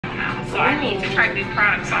So I need to try new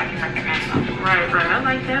products so I can recognize something. Right. I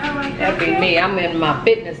like that. That'd be me. I'm in my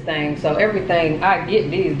fitness thing, so everything I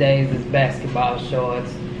get these days is basketball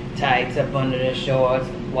shorts, tights up under the shorts,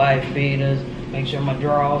 wife beaters, make sure my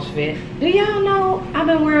drawers fit. Do y'all know I've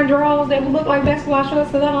been wearing drawers that look like basketball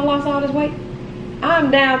shorts because I done lost all this weight?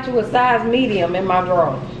 I'm down to a size medium in my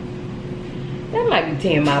drawers. That might be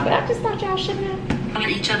TMI, but I just thought y'all should know. Under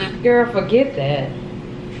each other. Girl, forget that.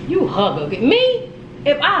 You hug me?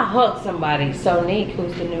 If I hug somebody, Sonique,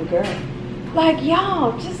 who's the new girl, like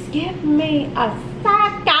y'all, just give me a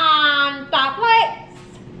second, please.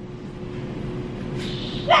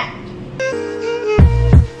 Shit.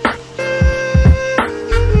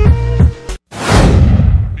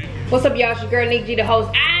 What's up, y'all? It's your girl, Nick G, the host,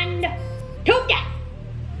 and today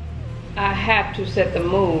I have to set the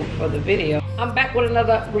mood for the video. I'm back with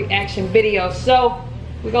another reaction video, so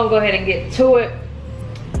we're gonna go ahead and get to it.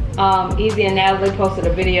 Ezee and Natalie posted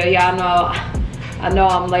a video. Y'all know, I know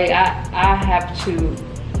I'm late. I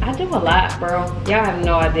do a lot, bro. Y'all have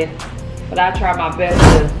no idea. But I try my best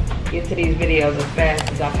to get to these videos as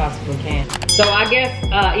fast as I possibly can. So I guess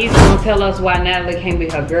Ezee gonna tell us why Natalie can't be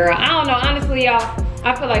her girl. I don't know, honestly, y'all.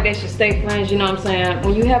 I feel like they should stay friends, you know what I'm saying?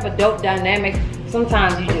 When you have a dope dynamic,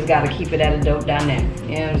 sometimes you just gotta keep it at a dope dynamic.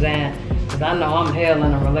 You know what I'm saying? Cause I know I'm hell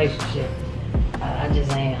in a relationship. I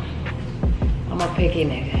just am. I'm a picky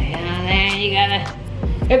nigga, you know what I'm saying? You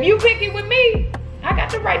gotta, if you picky with me, I got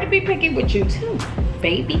the right to be picky with you too,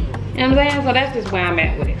 baby. You know what I'm saying? So that's just where I'm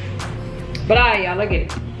at with it. But alright, y'all, look at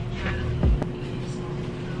it.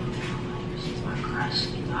 She's my crush.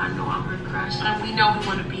 You know, I know I'm her crush. And we know we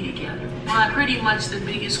want to be together. Well, pretty much the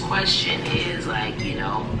biggest question is like, you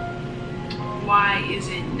know, why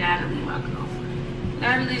isn't Natalie my girlfriend?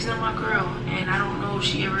 Natalie's not my girl, and I don't know if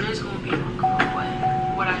she ever is gonna be my girl, but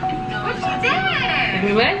what I do know is I did.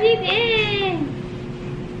 What you did?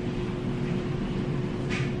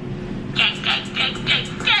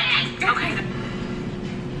 Okay.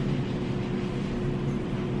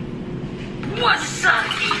 What's up,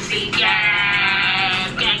 Ezee?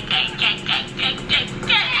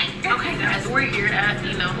 Okay, guys, we're here at,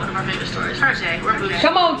 you know, one of our favorite stores, Tarjay. We're bougie.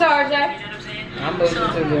 Come on, Tarjay. You know what I'm saying? I'm bougie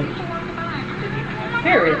too, good.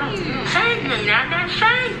 Period. Shame me, that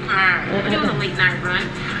shame me. It was a late night run.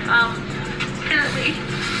 Apparently,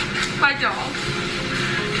 my dog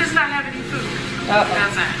does not have any food.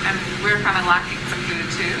 Doesn't, and we're kind of lacking some food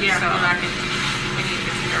too. Yeah, so we're lacking. We need to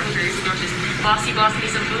get some groceries. Bossy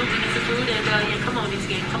needs some food. We need some food, and yeah, come on, these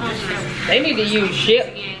gang. Come on, they need to use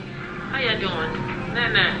ship. How y'all doing?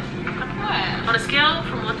 Nah. what? On a scale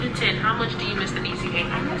from 1 to 10, how much do you miss the Ezee gang?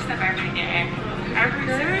 I miss them every day. Every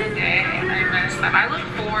day I miss them. I look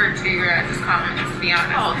forward to your guys' comments, to be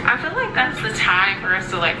honest. Oh, I feel like that's the time for us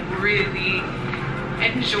to like really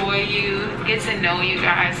enjoy you, get to know you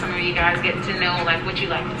guys. Some of you guys get to know like what you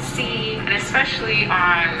like to see, and especially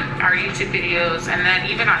on our YouTube videos, and then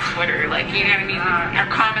even on Twitter, like, you know what I mean, our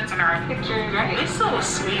comments on our pictures, right? It's so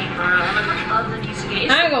sweet, bro. I love the Ezee gang.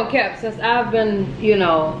 I ain't gonna cap, since I've been, you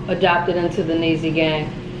know, adopted into the Ezee gang,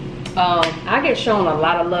 I get shown a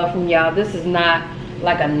lot of love from y'all. This is not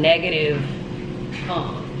like a negative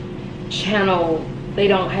channel. They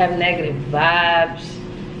don't have negative vibes.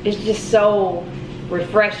 It's just so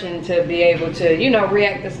refreshing to be able to, you know,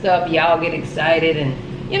 react to stuff. Y'all get excited, and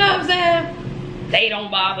you know what I'm saying? They don't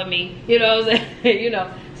bother me, you know what I'm saying? You know,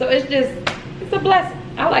 so it's a blessing.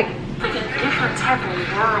 I like it. Like a different type of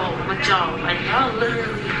world with y'all. Like, y'all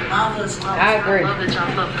literally love us. I agree. I love that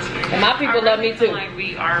y'all love us. And my people love me too. Like,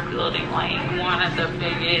 we are building like one of the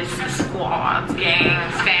biggest squads,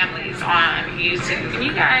 gangs, families on YouTube. And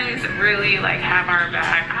you guys really like have our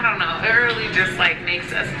back. I don't know, it really just like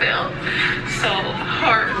makes us feel so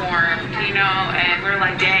heartwarmed, you know, and we're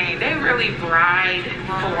like, dang, they really ride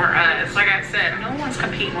for us. Like I said, no one's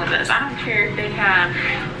competing with us. I don't care if they have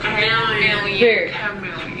a million,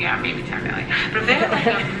 yeah, maybe 10 million. But if they have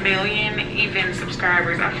like a million even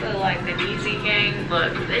subscribers, I feel like the Ezee gang,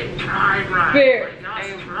 look, they ride. Fair.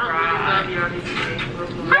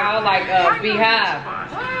 Y'all like Beehive.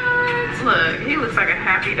 What? Look, he looks like a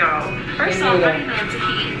happy dog. First off, I didn't know to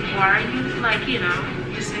eat. Why are you like, you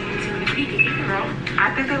know, just thinking to me peeking, girl?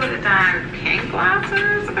 I think they would have done pink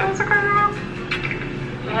glasses if it was a girl.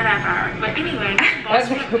 Whatever. But anyway, boss,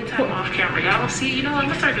 we have a good time off camera. Y'all see, you know what? I'm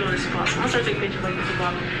gonna start doing this, boss. I'm gonna start taking pictures like this,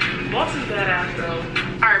 boss. Boss is badass, though.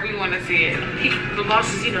 Alright, we want to see it. The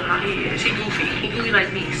boss is, you know how he is. He goofy. He goofy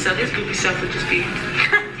like me. So his goofy stuff would just be,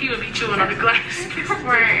 he would be chewing on the glass.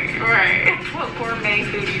 Right. What gourmet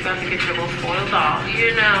food you got to get your little spoiled dog?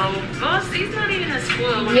 You know, boss, he's not even a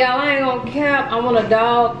spoiled. Yeah, I ain't gonna cap. I want a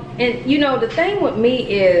dog. And you know, the thing with me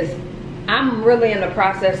is, I'm really in the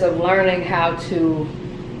process of learning how to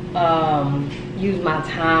use my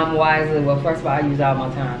time wisely. Well, first of all, I use all my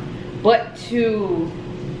time. But to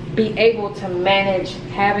be able to manage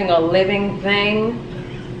having a living thing,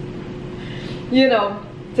 you know,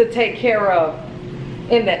 to take care of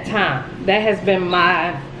in that time. That has been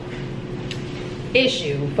my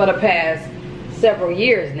issue for the past several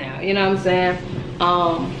years now, you know what I'm saying?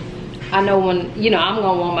 I know when, you know, I'm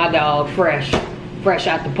gonna want my dog fresh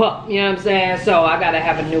out the pup, you know what I'm saying? So I gotta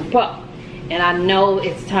have a new pup. And I know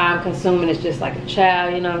it's time consuming, it's just like a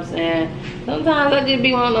child, you know what I'm saying? Sometimes I just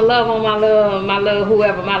be wanting to love on my little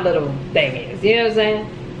whoever my little thing is, you know what I'm saying?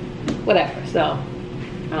 Whatever, so,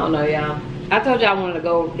 I don't know, y'all. I told y'all I wanted to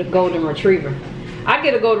go the golden retriever. I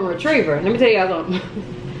get a golden retriever, let me tell y'all something.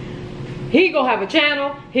 He gonna have a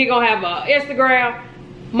channel, he gonna have a Instagram.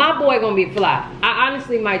 My boy gonna be fly. I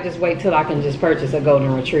honestly might just wait till I can just purchase a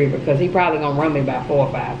golden retriever because he probably gonna run me about 4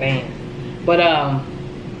 or 5 bands. But I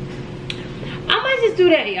might just do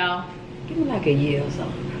that, y'all. Give me like a year or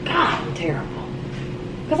something. God, I'm terrible.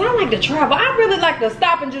 Cause I like to travel. I really like to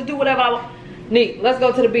stop and just do whatever I want. Neat, let's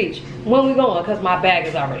go to the beach. When we going? Cause my bag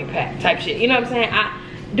is already packed type shit. You know what I'm saying?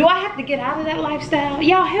 Do I have to get out of that lifestyle?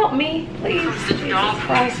 Y'all help me, please. Jesus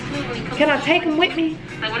Christ. Can I take him with me?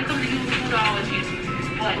 Like when it comes to you, who always use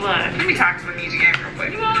Look, let me talk to the music game real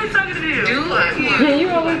quick. You always talking to them. You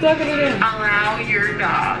always talking to them. Allow your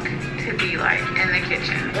dog to be like in the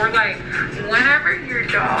kitchen, or like whenever your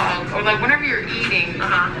dog, or like whenever you're eating,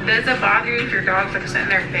 does it bother you if your dog's like sitting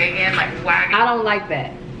there begging, like wagging? I don't like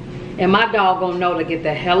that. And my dog gonna know to get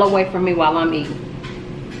the hell away from me while I'm eating.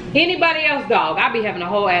 Anybody else dog, I be having a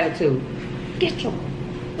whole attitude. Get your,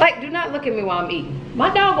 like, do not look at me while I'm eating.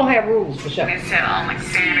 My dog gonna have rules for sure. They said, oh, like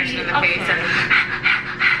Spanish in the face, and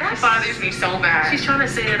it bothers me so bad. She's trying to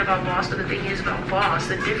say that about Boss, but the thing is about Boss,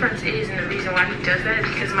 the difference is, and the reason why he does that is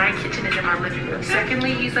because my kitchen is in my living room.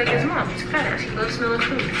 Secondly, he's like his mom. He's a fat ass. He loves smelling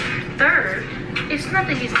food. Third, it's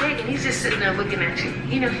nothing he's begging. He's just sitting there looking at you.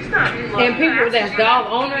 You know, he's not. And people that's dog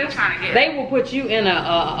owners, they will put you in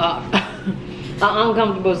an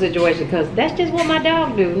uncomfortable situation because that's just what my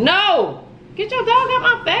dog do. No! Get your dog out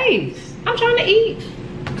my face. I'm trying to eat.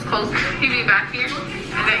 Close. He be back here,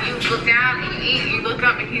 and then you look down and you eat, you look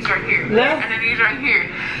up and he's right here. No. And then he's right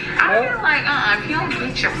here. I feel like, if you don't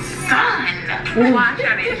get your son, why should I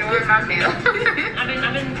enjoy my meal? I've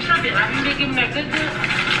been tripping. I've been making that good.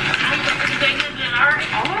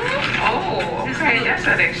 Okay, that's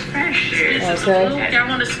an expensive. Okay. Y'all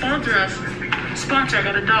want to sponsor us? Sponsor, I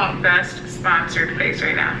got a dog. Best sponsored place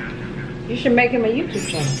right now. You should make him a YouTube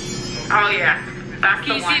channel. Oh yeah. That's Can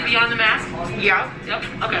the you one. see it beyond the mask? Yep. Yep.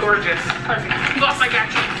 Okay. Gorgeous. Perfect. Boss, I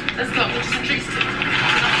got you. Let's go. Get you some treats too.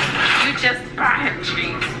 You just buy him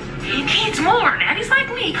treats. He needs more. Daddy's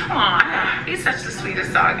like me. Come on. He's such the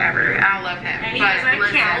sweetest dog ever. I love him. And he knows how to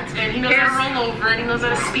count, and he knows how to roll over, and he knows how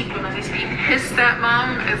to speak when I speak. His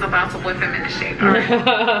stepmom is about to whip him into shape. Right?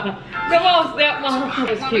 Come on, stepmom.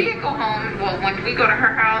 That's When we cute. go home, well, when we go to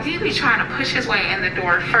her house, he'd be trying to push his way in the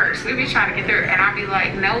door first. We'd be trying to get there, and I'd be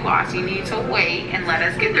like, no, boss, you need to wait and let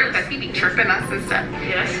us get there, because he'd be tripping us and stuff.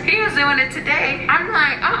 Yes. He was doing it today. I'm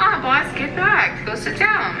like, boss, get back. Go sit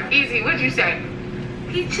down. Easy, what'd you say?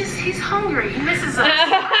 He's hungry. He misses us. He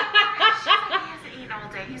hasn't eaten all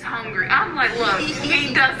day. He's hungry. I'm like, look,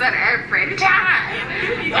 he does that every time.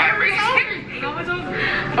 Every time. He always hungry.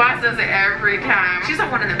 Boss does it every time. She's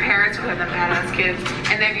like one of the parents who have the badass kids,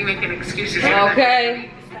 and they be making excuses.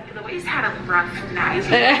 Okay. He's had a rough night.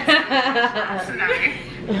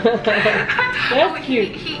 That's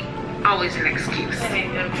cute. He always an excuse.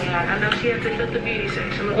 I know she had to cut the beauty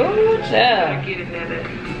section. Ooh, child. Get it, Nana.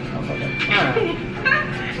 Alright.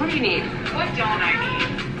 What do you need? What don't I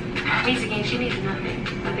need? Music game, she needs nothing.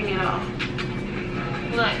 Nothing at all.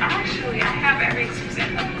 Look, actually, I have every excuse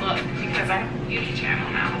in the book because I have a beauty channel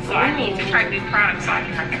now. So I need to try new products so I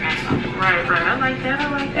can recommend them. Right. I like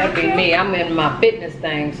that. That'd be me. I'm in my fitness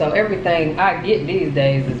thing, so everything I get these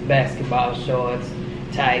days is basketball shorts,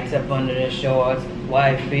 tights up under the shorts,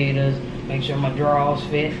 wife beaters, make sure my drawers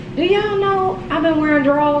fit. Do y'all know I've been wearing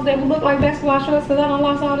drawers that look like basketball shorts because I done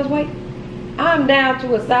lost all this weight? I'm down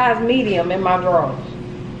to a size medium in my drawers.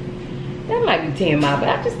 That might be TMI, but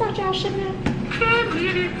I just thought y'all should know.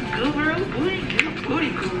 Booty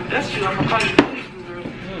guru. That's you. I'm gonna call you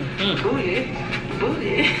booty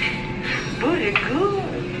guru. Booty guru.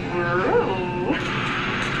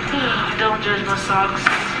 Don't judge my socks.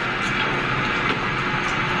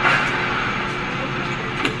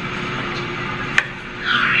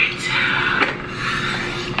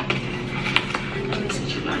 Let me set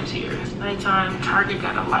you lights here. It's nighttime. Target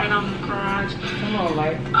got a light on the garage. Come on,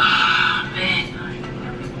 light. Ah, man.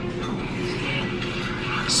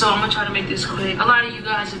 So I'm gonna try to make this quick. A lot of you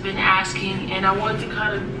guys have been asking, and I wanted to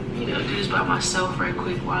kind of, you know, do this by myself right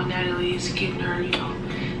quick while Natalie is getting her, you know,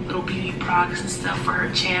 little beauty products and stuff for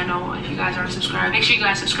her channel. If you guys aren't subscribed, make sure you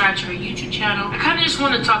guys subscribe to her YouTube channel. I kind of just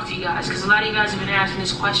want to talk to you guys because a lot of you guys have been asking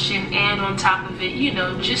this question, and on top of it, you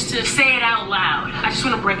know, just to say it out loud, I just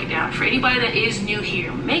want to break it down. For anybody that is new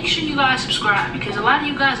here, make sure you guys subscribe because a lot of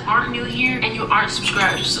you guys aren't new here and you aren't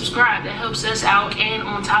subscribed. Just subscribe. That helps us out, and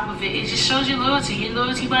on top of it, it just shows your loyalty. Your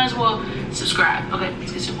loyalty, might as well subscribe. Okay,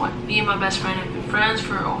 let's get to the point. Me and my best friend have been friends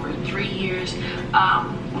for over 3 years.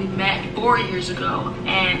 We met 4 years ago,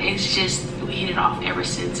 and it's just, we hit it off ever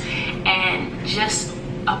since. And just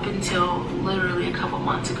up until literally a couple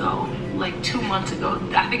months ago, like 2 months ago,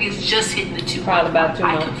 I think it's just hitting the 2 Probably about 2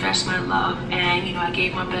 months. I confessed my love, and you know, I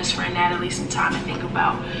gave my best friend Natalie some time to think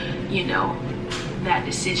about, you know, that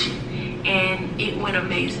decision, and it went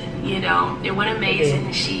amazing. You know, it went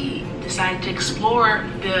amazing. She decided to explore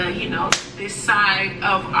the, you know, this side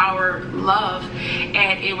of our love,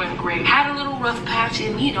 and it went great. Had a little rough patch,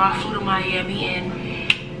 and you know, I flew to Miami and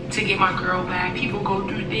to get my girl back. People go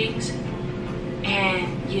through things, and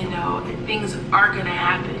you know, things are gonna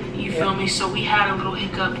happen, you feel me? So we had a little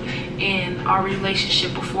hiccup in our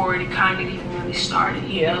relationship before it kind of even really started,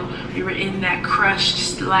 you know. We were in that crush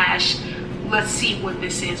slash let's see what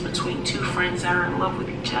this is between two friends that are in love with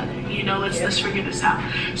each other, you know. Let's figure this out.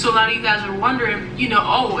 So a lot of you guys are wondering, you know,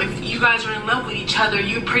 oh, if you guys are in love with each other,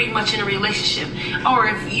 you're pretty much in a relationship. Or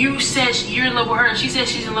if you said you're in love with her and she says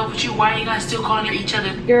she's in love with you, why are you guys still calling each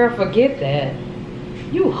other? Girl, forget that.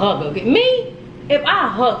 You hug me. If I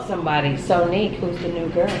hug somebody, Sonique, who's the new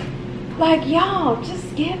girl, like, y'all,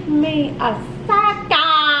 just give me a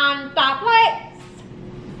second, please.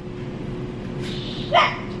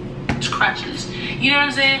 Shit. Crutches, you know what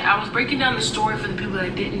I'm saying? I was breaking down the story for the people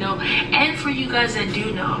that didn't know, and for you guys that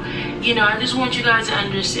do know. You know, I just want you guys to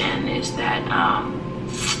understand this, that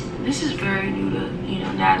this is very new to, you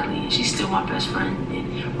know, Natalie, and she's still my best friend,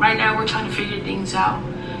 and right now we're trying to figure things out,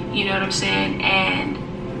 you know what I'm saying? And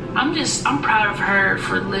I'm proud of her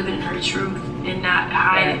for living her truth and not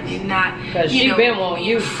hiding, and not, because she been wanting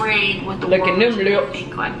you afraid what the licking world them lips.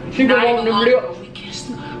 think. Like, She been wanting them lips. We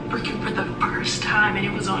kissed freaking for the first time, and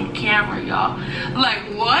it was on camera, y'all. Like,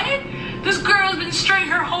 what? This girl's been straight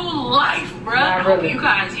her whole life, bruh. I hope you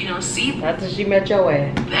guys, you know, see. Not till she met your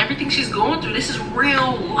ass. Everything she's going through, this is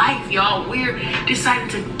real life, y'all. We're deciding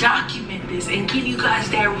to document this and give you guys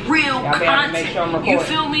that real content. Make sure I'm you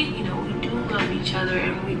feel me? You know, we do love each other,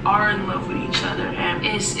 and we are in love with each other, and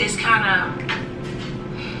it's kind of,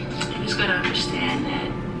 you just gotta understand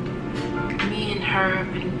that me and her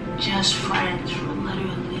have been just friends for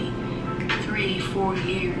literally 3-4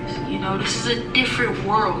 years. You know, this is a different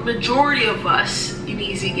world. Majority of us in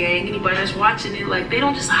Ezee Gang, anybody that's watching it, like, they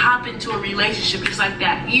don't just hop into a relationship just like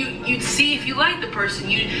that. You see if you like the person,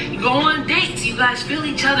 you go on dates, you guys feel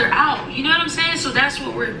each other out, you know what I'm saying? So that's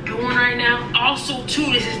what we're doing right now. Also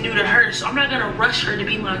too, this is new to her, so I'm not gonna rush her to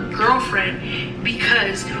be my girlfriend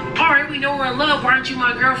because, all right, we know we're in love, why aren't you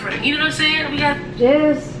my girlfriend? You know what I'm saying? We got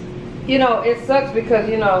just, you know, it sucks because,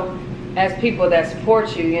 you know, as people that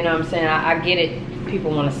support you, you know what I'm saying, I get it,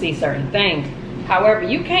 people want to see certain things. However,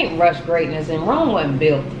 you can't rush greatness, and Rome wasn't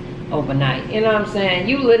built overnight, you know what I'm saying?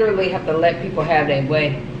 You literally have to let people have their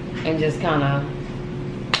way and just kind of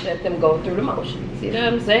let them go through the motions, you know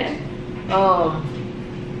what I'm saying?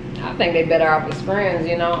 I think they better off as friends,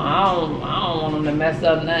 you know. I don't want them to mess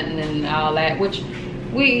up nothing and all that, which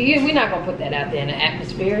we're not gonna put that out there in the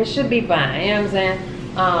atmosphere. It should be fine, you know what I'm saying?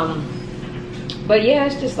 But yeah,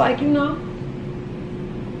 it's just like, you know,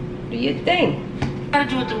 do your thing. Gotta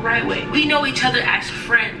do it the right way. We know each other as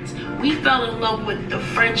friends. We fell in love with the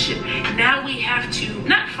friendship. Now we have to,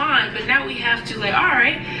 not fine, but now we have to, like, all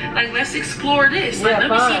right, like, let's explore this. Like, let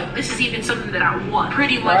me see if this is even something that I want.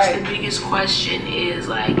 Pretty much the biggest question is,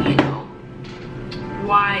 like, you know,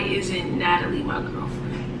 why isn't Natalie my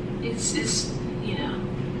girlfriend? It's you know,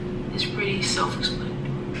 it's pretty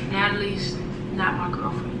self-explanatory. Natalie's not my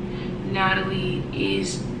girlfriend. Natalie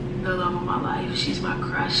is the love of my life. She's my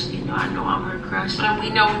crush. You know I'm her crush. And we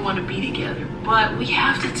know we want to be together, but we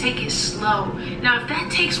have to take it slow. Now, if that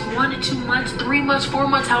takes 1 to 2 months, 3 months, 4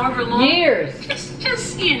 months, however long, years,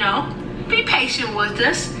 just you know, be patient with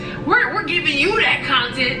us. We're giving you that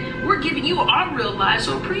content. We're giving you our real life,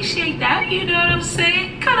 so appreciate that. You know what I'm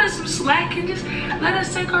saying? Cut us some slack and just let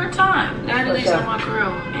us take our time. Natalie's not my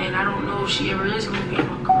girl, and I don't know if she ever is gonna be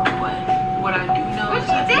my girl, but what I do know is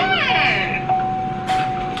what you did?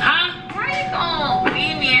 Huh? Why you gonna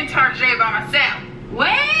leave me in Tarjay by myself?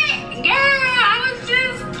 Wait, girl, I was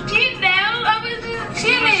just, you know, I was just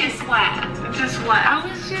chilling. Just flat. Just flat. I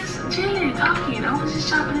was just chilling, talking. I was just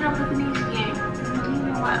chopping it up with the Ezee gang? You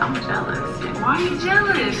know what? I'm jealous. Why are you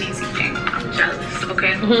jealous? Ezee gang. I'm jealous,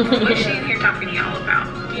 okay? What's she in here talking to y'all about?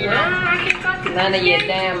 You know? I can't talk to None of your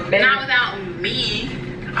damn business. Not without me.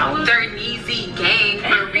 I was their Ezee gang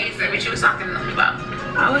for a reason. What you was talking to them about?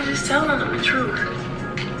 I was just telling them the truth.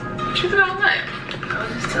 Truth about what? I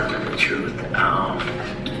was just telling them the truth.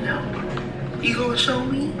 You know, you gonna show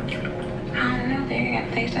me? I don't know.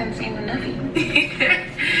 They didn't seem enough of you.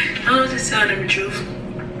 I was just telling them the truth.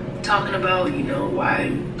 Talking about, you know, why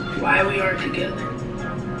we aren't together.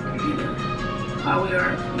 You know, why we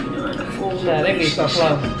aren't, you know, in a full Yeah, they be so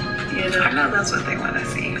close. You know? I know that's what they want to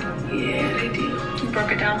see. Yeah, they do. You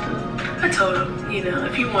broke it down for them. I told them, you know,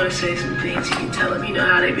 if you want to say some things, you can tell them. You know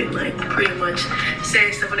how they've been, like, pretty much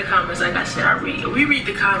saying stuff in the comments. Like I said, we read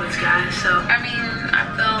the comments, guys, so. I mean, I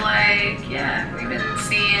feel like, yeah, we've been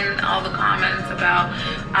seeing all the comments about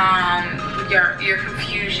your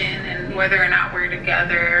confusion and whether or not we're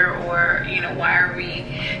together, or, you know, why are we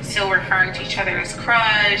still referring to each other as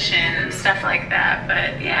crush and stuff like that.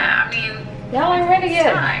 But, yeah, I mean, y'all ain't ready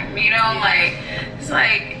yet. Time, you know, like, it's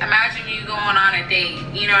like, imagine you going on a date,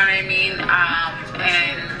 you know what I mean?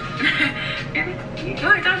 You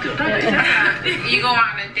go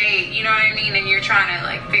on a date, you know what I mean? And you're trying to,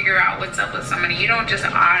 like, figure out what's up with somebody. You don't just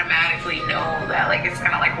automatically know that, like, it's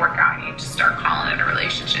gonna, like, work out and you just start calling it a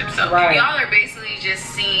relationship. So right. Y'all are basically just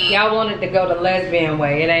seeing. Y'all wanted to go the lesbian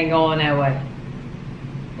way. It ain't going that way.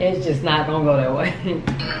 It's just not gonna go that way.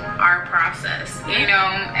 Our process, you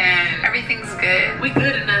know, and everything's good. We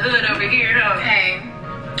good in the hood over here, though. Hey,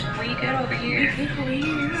 we good over here.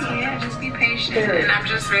 So yeah, just be patient. And I'm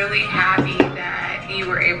just really happy that you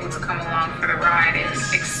were able to come along for the ride and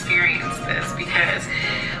experience this, because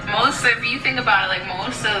if you think about it, like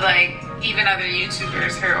most of, like, even other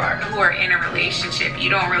YouTubers who are in a relationship, you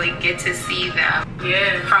don't really get to see them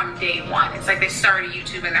from day one. It's like they started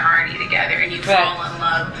YouTube and they're already together and you fall in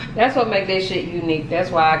love. That's what makes this shit unique.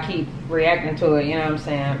 That's why I keep reacting to it, you know what I'm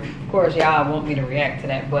saying? Of course, y'all want me to react to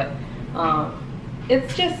that, but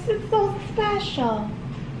it's so special.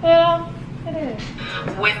 Well, it is.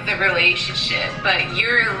 With the relationship, but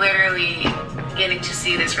you're literally getting to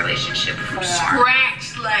see this relationship form.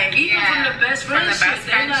 Scratch, like, even from the best friendship,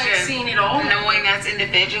 they're like seeing it all. Knowing that's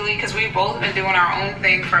individually, because we've both been doing our own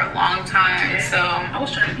thing for a long time, yeah. so. I was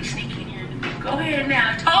trying to be sneaky in here. Go ahead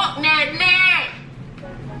now, talk, Nat.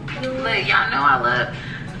 Look, y'all know I love,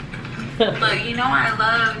 you know I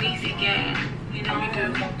love Ezee gang. You know, you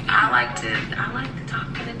do. I like to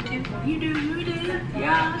talk to them too. You do.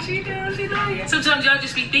 Yeah, she do. Sometimes y'all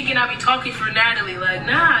just be thinking I be talking for Natalie. Like,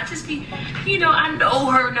 nah, just be, you know, I know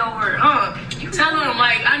her, huh? You tell them,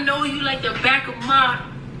 like, I know you like the back of my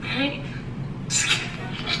hand.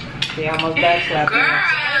 She almost backslapped. Girl.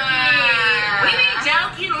 We be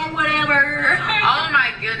joking or whatever. Oh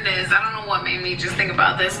my goodness, I don't know what made me just think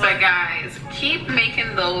about this, but guys, keep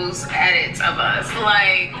making those edits of us.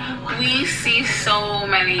 Like, we see so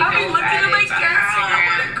many I be looking at my girl, I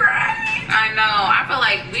wanna cry. I know, I feel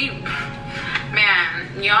like man,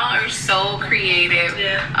 y'all are so creative.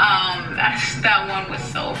 Yeah. That one was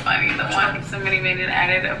so funny. The one somebody made an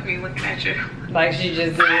edit of me looking at you. Like she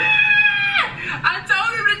just did. I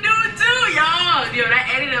told him to do it too, y'all. Yo, that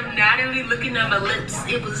edit of Natalie looking at my lips,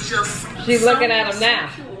 it was just. She's looking at him now.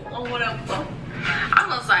 Oh, what up? I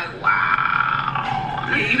was like, wow.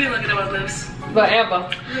 Yeah, you been looking at my lips. Forever.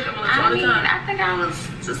 I think I was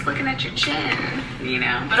just looking at your chin, you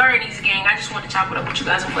know. But alright, Ezee gang, I just wanted to chop it up with you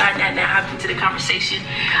guys. I'm glad that happened to the conversation.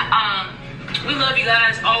 We love you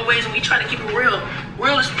guys always, and we try to keep it real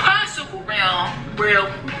as possible. Really real.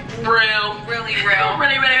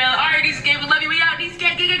 Alright, Ezee gang, we love you. We out. Ezee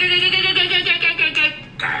gang.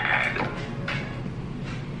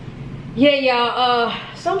 Yeah, y'all.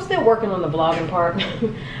 So I'm still working on the vlogging part.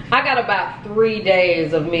 I got about 3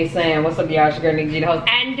 days of me saying, "What's up, y'all? It's your girl Nikki, the host."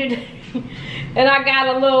 And I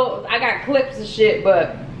got clips and shit,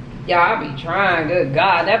 but y'all, I be trying. Good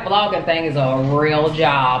God, that vlogging thing is a real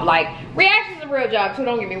job. Like, reactions is a real job too.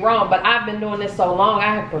 Don't get me wrong, but I've been doing this so long,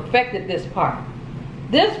 I have perfected this part.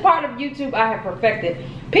 This part of YouTube, I have perfected.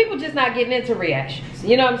 People just not getting into reactions.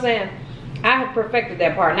 You know what I'm saying? I have perfected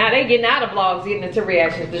that part. Now they getting out of vlogs, getting into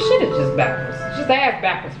reactions. The shit is just backwards. It's just ass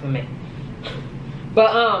backwards for me.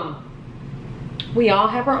 But we all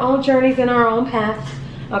have our own journeys and our own paths,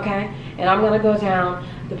 okay? And I'm gonna go down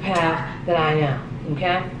the path that I am,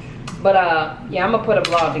 okay? But yeah, I'm gonna put a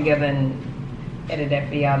vlog together and edit that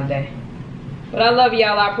for y'all today. But I love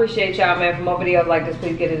y'all. I appreciate y'all, man. For more videos like this,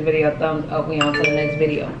 please give this video a thumbs up. We on to the next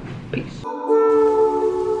video. Peace.